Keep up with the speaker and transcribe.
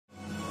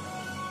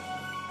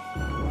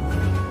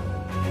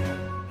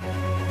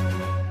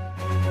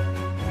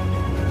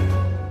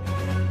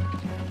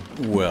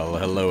Well,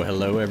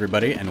 hello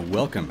everybody, and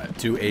welcome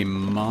to a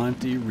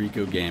Monte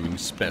Rico Gaming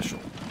special.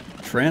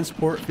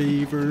 Transport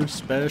Fever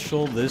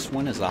special. This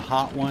one is a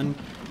hot one.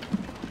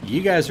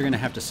 You guys are going to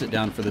have to sit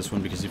down for this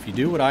one, because if you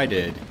do what I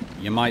did,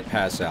 you might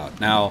pass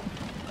out. Now,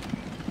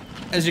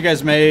 as you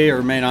guys may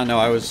or may not know,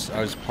 I was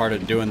part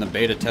of doing the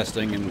beta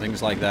testing and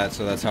things like that,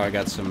 so that's how I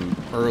got some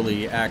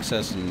early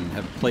access and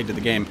have played to the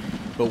game.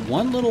 But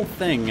one little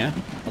thing, a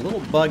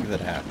little bug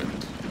that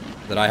happened,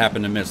 that I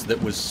happened to miss,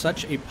 that was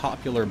such a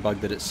popular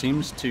bug that it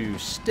seems to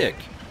stick,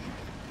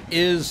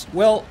 is,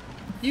 well,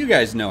 you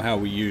guys know how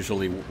we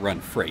usually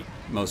run freight,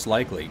 most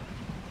likely.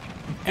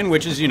 And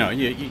which is, you know,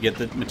 you get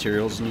the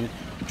materials and you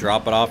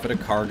drop it off at a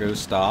cargo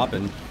stop,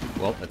 and,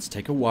 well, let's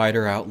take a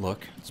wider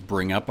outlook. Let's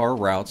bring up our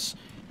routes.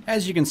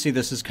 As you can see,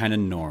 this is kind of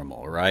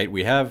normal, right?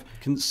 We have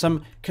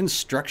some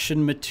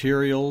construction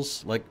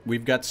materials, like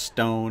we've got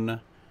stone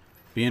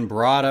being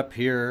brought up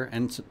here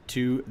and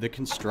to the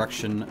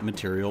construction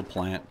material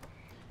plant.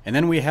 And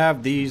then we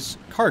have these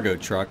cargo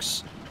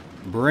trucks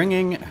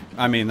bringing,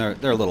 I mean, they're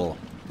little,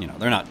 you know,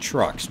 they're not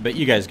trucks, but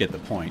you guys get the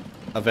point.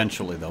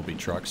 Eventually they'll be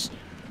trucks.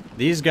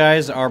 These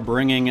guys are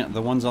bringing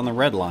the ones on the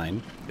red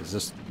line,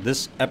 because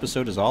this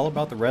episode is all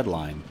about the red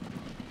line,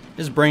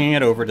 is bringing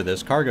it over to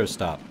this cargo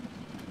stop.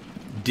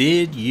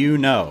 Did you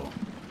know?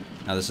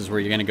 Now this is where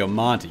you're going to go,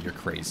 Monte, you're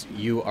crazy.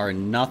 You are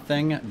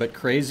nothing but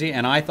crazy,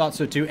 and I thought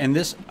so too. And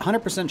this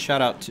 100%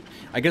 shout out to,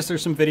 I guess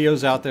there's some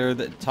videos out there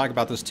that talk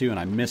about this too, and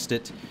I missed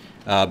it.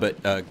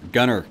 But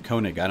Gunnar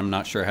Koenig, I'm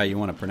not sure how you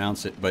want to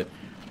pronounce it, but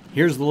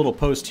here's the little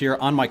post here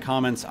on my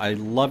comments. I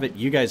love it.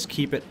 You guys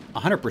keep it.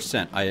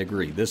 100% I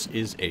agree. This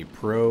is a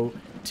pro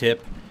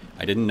tip.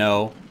 I didn't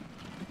know.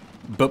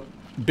 But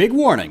big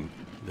warning.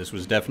 This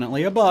was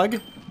definitely a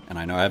bug, and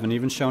I know I haven't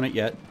even shown it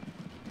yet.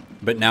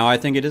 But now I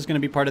think it is going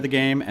to be part of the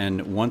game,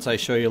 and once I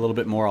show you a little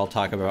bit more, I'll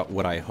talk about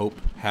what I hope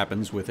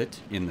happens with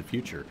it in the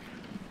future.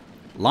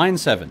 Line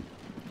 7.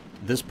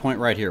 This point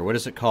right here, what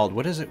is it called?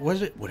 What is it?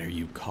 What are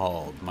you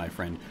called, my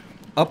friend?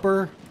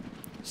 Upper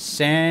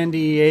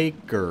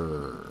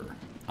Sandy-Acre.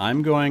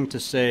 I'm going to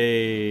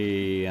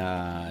say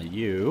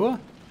you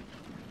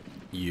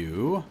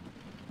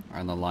are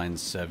on the line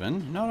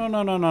 7.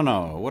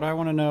 No. What I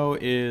want to know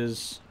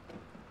is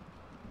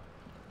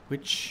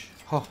which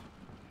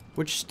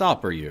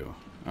stop are you?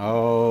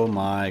 Oh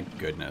my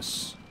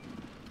goodness.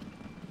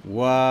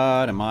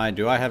 What am I?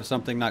 Do I have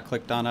something not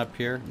clicked on up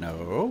here?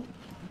 No.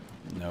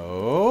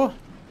 No.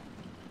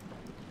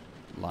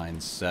 Line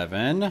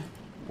 7.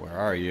 Where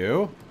are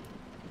you?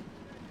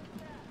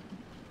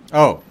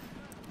 Oh.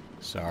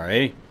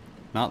 Sorry.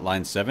 Not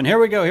line 7. Here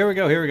we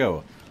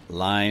go.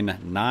 Line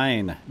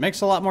 9.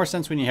 Makes a lot more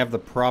sense when you have the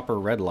proper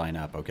red line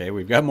up, okay?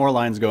 We've got more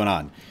lines going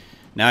on.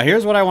 Now,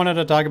 here's what I wanted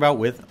to talk about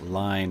with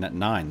line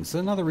 9. This is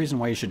another reason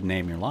why you should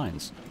name your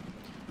lines.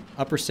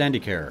 Upper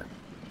Sandy-Acre.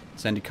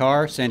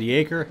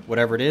 Sandy-Acre,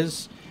 whatever it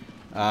is.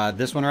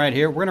 This one right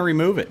here, we're going to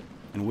remove it.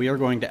 And we are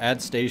going to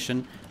add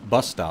station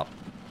bus stop.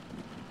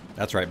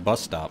 That's right,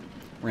 bus stop.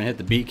 We're going to hit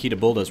the B key to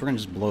bulldoze. We're going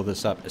to just blow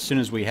this up. As soon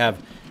as we have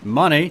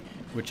money,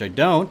 which I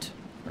don't,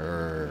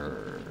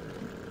 we're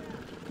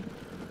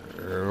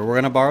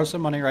going to borrow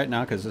some money right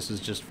now, because this is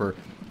just for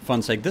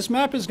fun's sake. This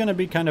map is going to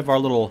be kind of our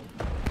little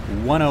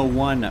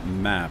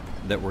 101 map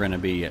that we're going to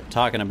be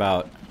talking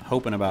about,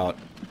 hoping about,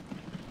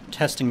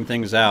 testing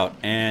things out.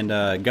 And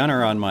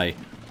Gunnar on my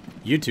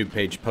YouTube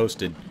page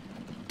posted,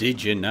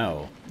 "Did you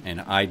know?"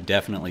 And I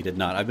definitely did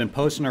not. I've been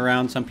posting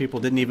around. Some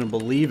people didn't even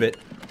believe it.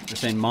 They're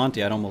saying,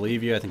 "Monte, I don't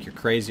believe you. I think you're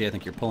crazy. I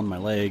think you're pulling my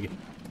leg."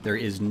 There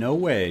is no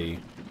way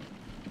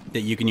that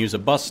you can use a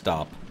bus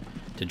stop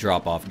to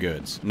drop off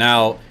goods.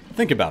 Now,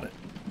 think about it.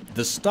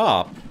 The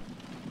stop,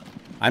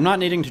 I'm not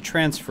needing to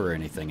transfer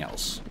anything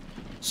else.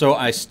 So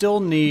I still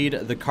need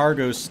the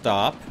cargo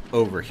stop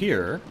over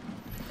here,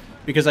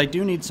 because I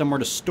do need somewhere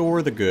to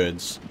store the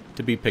goods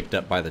to be picked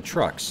up by the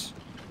trucks.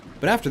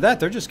 But after that,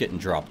 they're just getting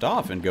dropped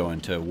off and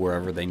going to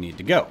wherever they need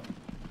to go.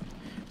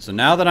 So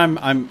now that I'm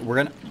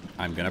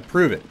gonna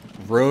prove it.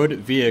 Road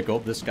vehicle.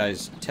 This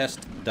guy's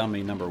test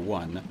dummy number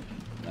 1.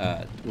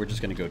 We're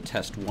just gonna go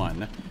test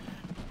 1.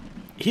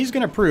 He's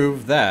gonna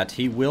prove that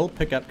he will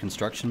pick up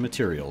construction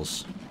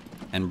materials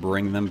and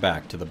bring them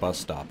back to the bus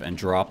stop and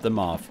drop them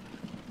off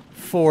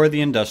for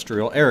the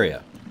industrial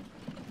area.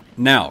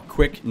 Now,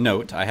 quick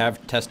note, I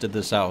have tested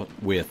this out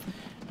with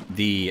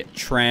the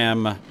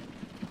tram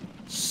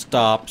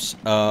stops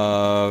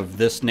of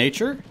this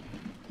nature,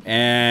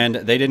 and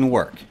they didn't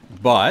work.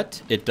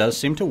 But it does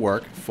seem to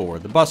work for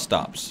the bus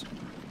stops.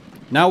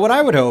 Now, what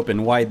I would hope,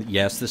 and why,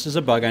 yes, this is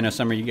a bug. I know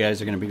some of you guys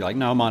are going to be like,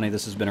 "No, Monte,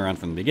 this has been around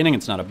from the beginning.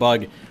 It's not a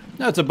bug."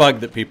 No, it's a bug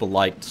that people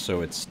liked,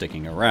 so it's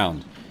sticking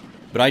around.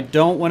 But I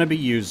don't want to be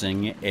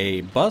using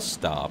a bus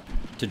stop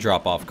to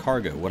drop off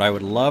cargo. What I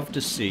would love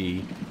to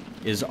see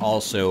is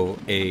also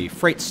a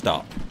freight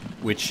stop,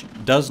 which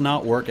does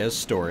not work as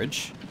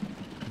storage,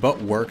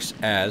 but works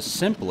as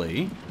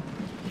simply,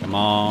 come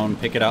on,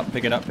 pick it up,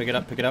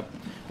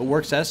 but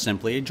works as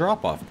simply a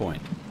drop-off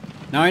point.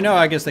 Now, I know,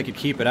 I guess they could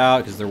keep it out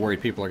because they're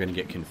worried people are going to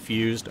get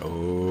confused. Oh,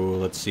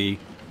 let's see.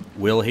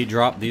 Will he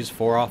drop these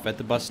 4 off at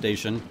the bus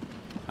station?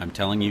 I'm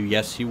telling you,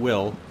 yes, he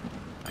will.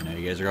 I know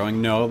you guys are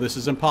going, no, this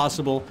is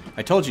impossible.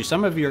 I told you,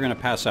 some of you are going to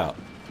pass out.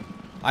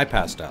 I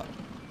passed out.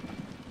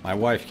 My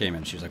wife came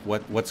in. She's like,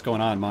 what's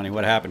going on, Monty?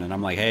 What happened? And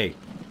I'm like, hey,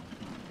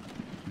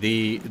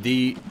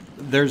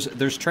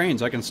 there's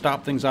trains. I can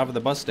stop things off at the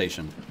bus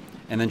station.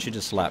 And then she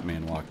just slapped me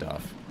and walked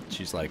off.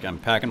 She's like, I'm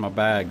packing my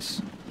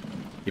bags.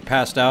 You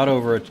passed out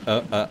over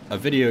a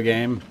video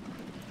game.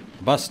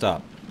 Bus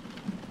stop.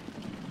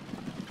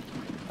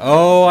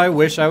 Oh, I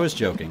wish I was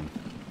joking.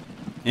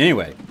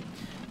 Anyway,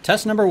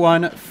 test number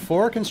 1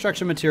 for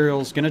construction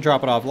materials. Gonna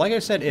drop it off. Like I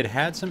said, it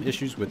had some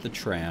issues with the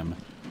tram.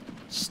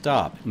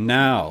 Stop.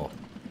 Now,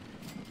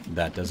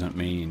 that doesn't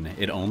mean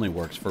it only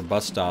works for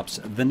bus stops.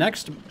 The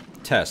next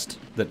test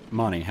that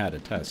Monte had a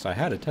test. I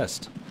had a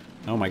test.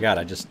 Oh my god,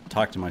 I just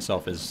talked to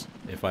myself as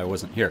if I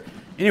wasn't here.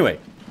 Anyway,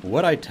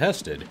 what I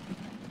tested,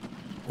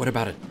 what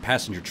about a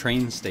passenger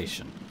train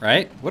station,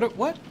 right? What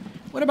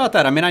about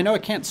that? I mean, I know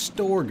it can't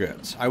store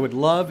goods. I would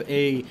love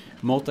a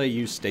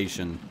multi-use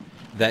station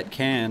that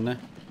can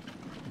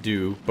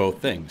do both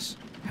things.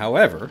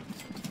 However,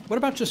 what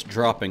about just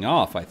dropping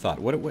off, I thought?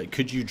 What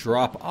could you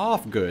drop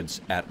off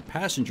goods at a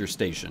passenger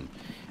station?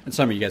 And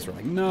some of you guys were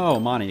like, no,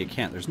 Monte, you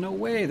can't. There's no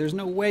way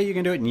you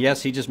can do it. And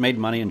yes, he just made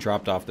money and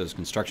dropped off those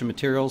construction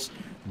materials.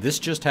 This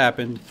just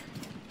happened.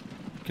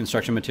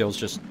 Construction materials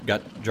just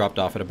got dropped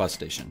off at a bus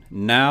station.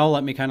 Now,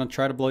 let me kind of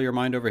try to blow your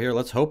mind over here.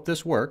 Let's hope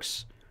this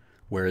works.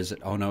 Where is it?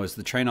 Oh no, is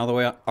the train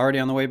already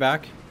on the way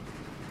back?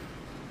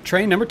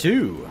 Train number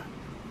 2.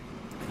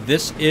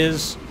 This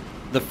is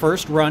the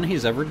first run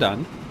he's ever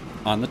done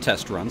on the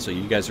test run, so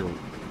you guys are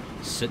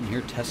sitting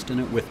here testing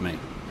it with me.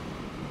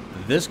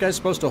 This guy's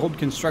supposed to hold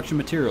construction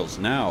materials.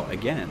 Now,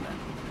 again,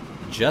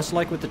 just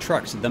like with the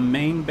trucks, the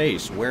main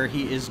base where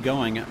he is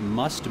going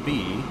must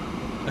be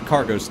a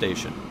cargo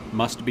station.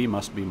 Must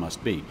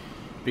be.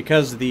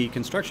 Because the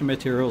construction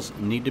materials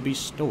need to be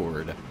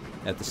stored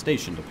at the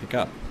station to pick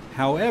up.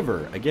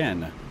 However,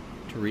 again,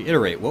 to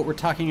reiterate, what we're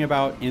talking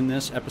about in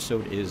this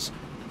episode is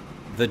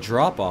the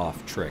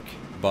drop-off trick,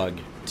 bug,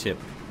 tip.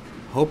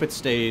 Hope it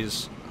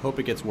stays. Hope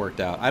it gets worked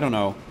out. I don't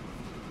know.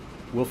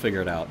 We'll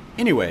figure it out.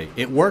 Anyway,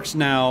 it works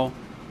now.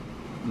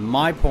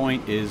 My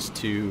point is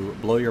to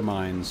blow your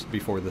minds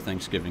before the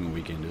Thanksgiving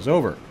weekend is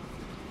over.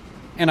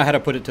 And I had to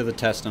put it to the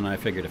test, and I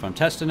figured if I'm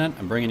testing it,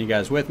 I'm bringing you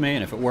guys with me,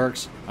 and if it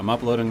works, I'm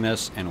uploading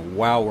this, and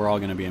wow, we're all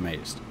going to be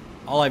amazed.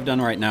 All I've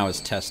done right now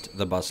is test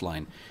the bus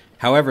line.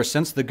 However,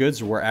 since the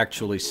goods were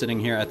actually sitting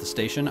here at the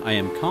station, I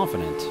am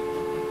confident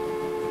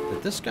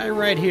that this guy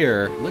right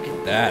here, look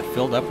at that,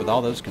 filled up with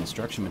all those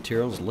construction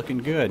materials, looking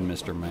good,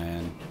 Mr.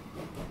 Man.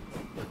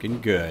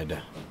 Looking good.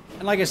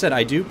 And like I said,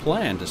 I do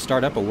plan to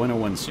start up a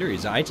 101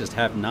 series. I just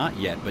have not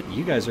yet, but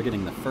you guys are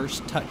getting the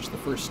first touch, the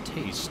first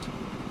taste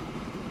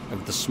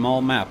of the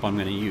small map I'm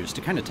going to use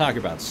to kind of talk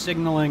about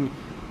signaling,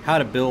 how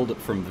to build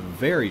from the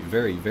very,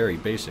 very, very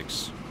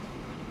basics.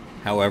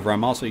 However,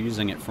 I'm also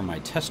using it for my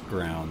test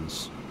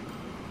grounds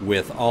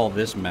with all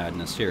this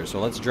madness here. So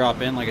let's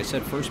drop in, like I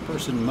said,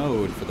 first-person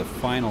mode for the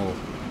final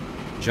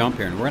jump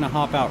here. And we're going to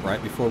hop out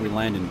right before we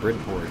land in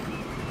Bridport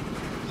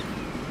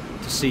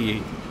to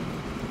see,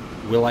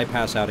 will I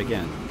pass out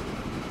again?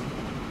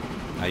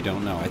 I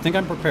don't know. I think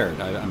I'm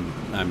prepared.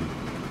 I'm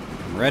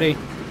ready.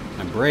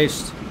 I'm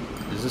braced.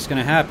 Is this going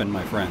to happen,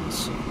 my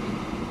friends?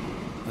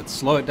 Let's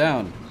slow it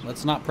down.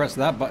 Let's not press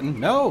that button.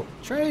 No!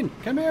 Train!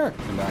 Come here!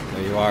 Come back.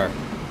 There you are.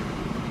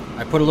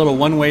 I put a little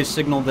one-way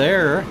signal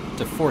there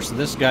to force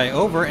this guy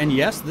over, and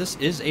yes, this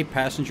is a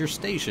passenger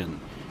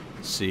station.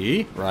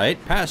 See? Right?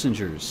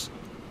 Passengers.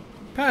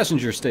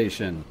 Passenger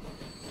station.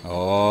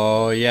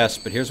 Oh, yes,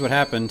 but here's what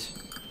happened.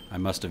 I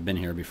must have been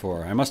here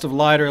before. I must have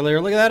lied earlier.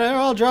 Look at that. It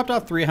all dropped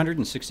off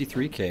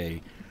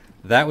 363K.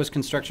 That was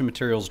construction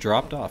materials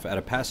dropped off at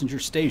a passenger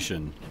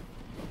station.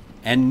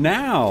 And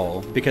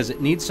now, because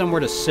it needs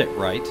somewhere to sit,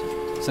 right?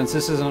 Since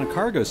this isn't a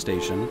cargo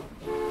station,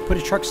 put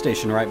a truck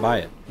station right by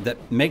it.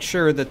 Make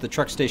sure that the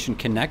truck station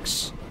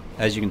connects.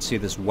 As you can see,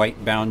 this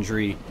white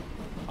boundary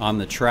on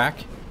the track.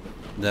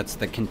 That's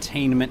the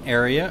containment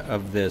area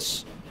of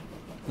this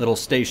little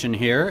station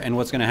here. And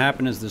what's going to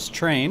happen is this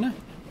train,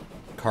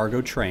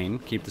 cargo train,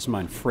 keep this in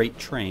mind, freight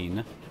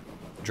train,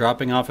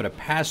 dropping off at a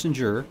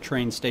passenger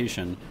train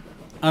station,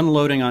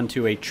 unloading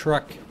onto a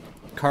truck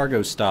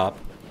cargo stop.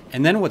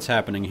 And then what's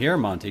happening here,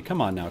 Monte?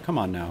 Come on now, come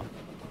on now.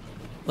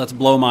 Let's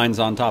blow minds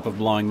on top of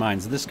blowing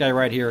minds. This guy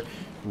right here,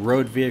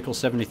 Road Vehicle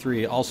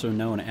 73, also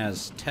known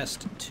as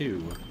Test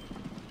 2.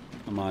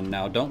 Come on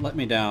now, don't let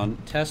me down.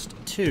 Test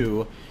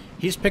 2.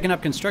 He's picking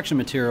up construction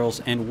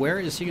materials, and where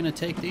is he going to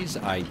take these?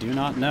 I do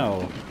not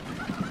know.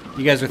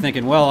 You guys are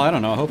thinking, well, I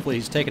don't know, hopefully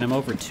he's taking them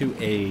over to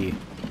a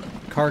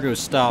cargo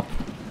stop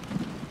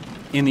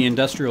in the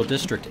industrial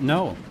district.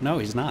 No,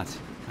 he's not.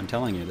 I'm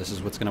telling you, this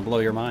is what's going to blow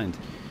your mind.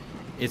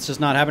 It's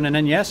just not happening,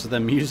 and yes, the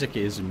music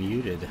is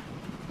muted.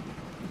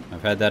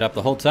 I've had that up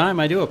the whole time.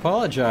 I do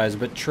apologize,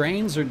 but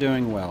trains are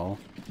doing well.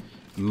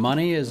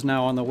 Money is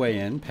now on the way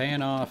in,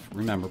 paying off.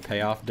 Remember,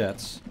 pay off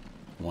debts.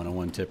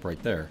 101 tip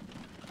right there.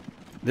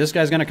 This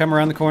guy's going to come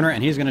around the corner,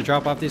 and he's going to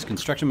drop off these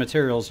construction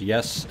materials.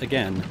 Yes,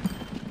 again.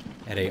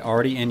 at a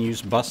already in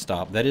use bus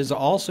stop that is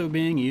also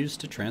being used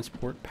to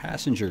transport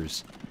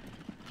passengers.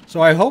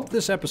 So I hope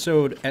this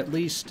episode, at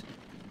least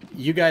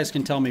you guys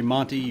can tell me,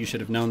 Monte, you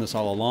should have known this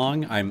all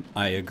along.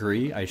 I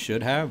agree, I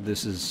should have.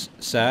 This is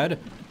sad.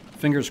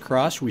 Fingers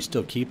crossed we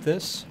still keep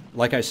this.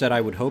 Like I said,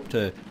 I would hope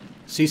to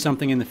see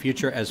something in the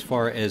future as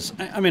far as,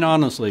 I mean,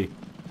 honestly,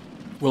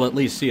 we'll at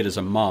least see it as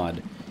a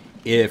mod.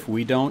 If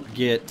we don't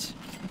get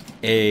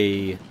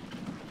a,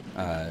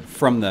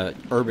 from the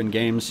urban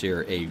games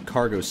here, a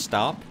cargo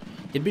stop,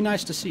 it'd be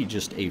nice to see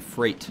just a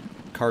freight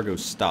cargo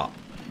stop,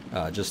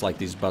 just like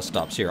these bus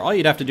stops here. All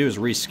you'd have to do is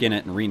reskin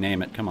it and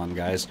rename it. Come on,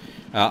 guys.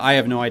 I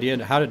have no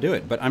idea how to do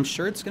it, but I'm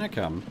sure it's going to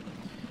come,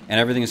 and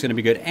everything is going to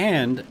be good.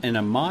 And in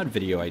a mod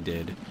video I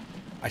did,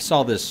 I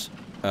saw this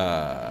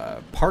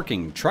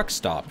parking truck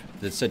stop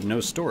that said no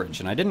storage,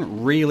 and I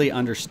didn't really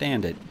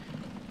understand it,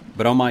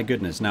 but oh my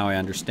goodness, now I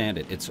understand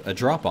it. It's a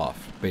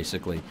drop-off,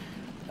 basically.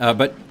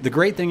 But the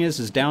great thing is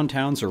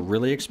downtowns are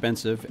really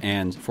expensive,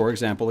 and for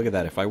example, look at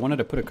that. If I wanted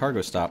to put a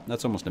cargo stop,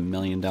 that's almost $1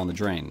 million down the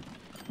drain.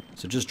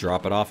 So just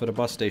drop it off at a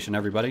bus station,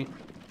 everybody.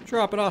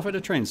 Drop it off at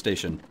a train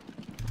station.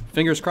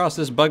 Fingers crossed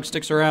this bug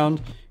sticks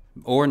around,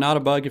 or not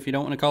a bug if you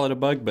don't want to call it a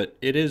bug, but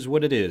it is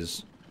what it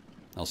is.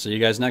 I'll see you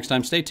guys next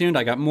time. Stay tuned.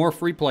 I got more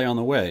free play on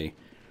the way.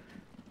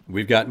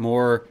 We've got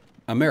more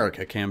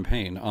America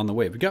campaign on the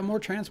way. We've got more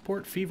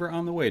Transport Fever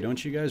on the way.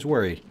 Don't you guys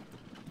worry.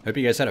 Hope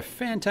you guys had a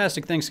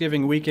fantastic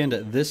Thanksgiving weekend.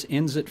 This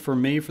ends it for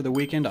me for the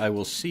weekend. I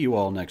will see you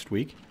all next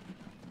week.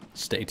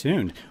 Stay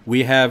tuned.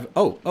 We have,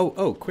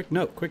 quick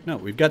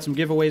note. We've got some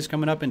giveaways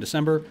coming up in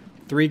December.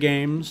 3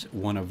 games.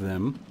 One of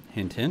them,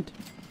 hint, hint,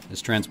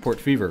 is Transport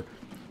Fever.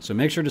 So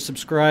make sure to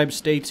subscribe.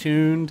 Stay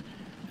tuned.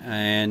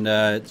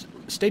 And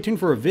stay tuned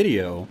for a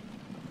video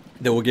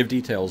that will give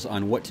details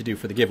on what to do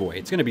for the giveaway.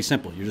 It's going to be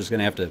simple. You're just going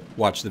to have to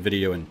watch the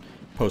video and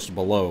post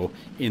below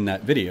in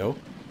that video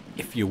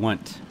if you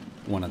want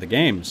one of the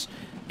games.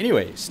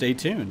 Anyway, stay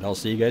tuned. I'll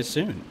see you guys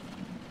soon.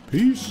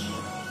 Peace.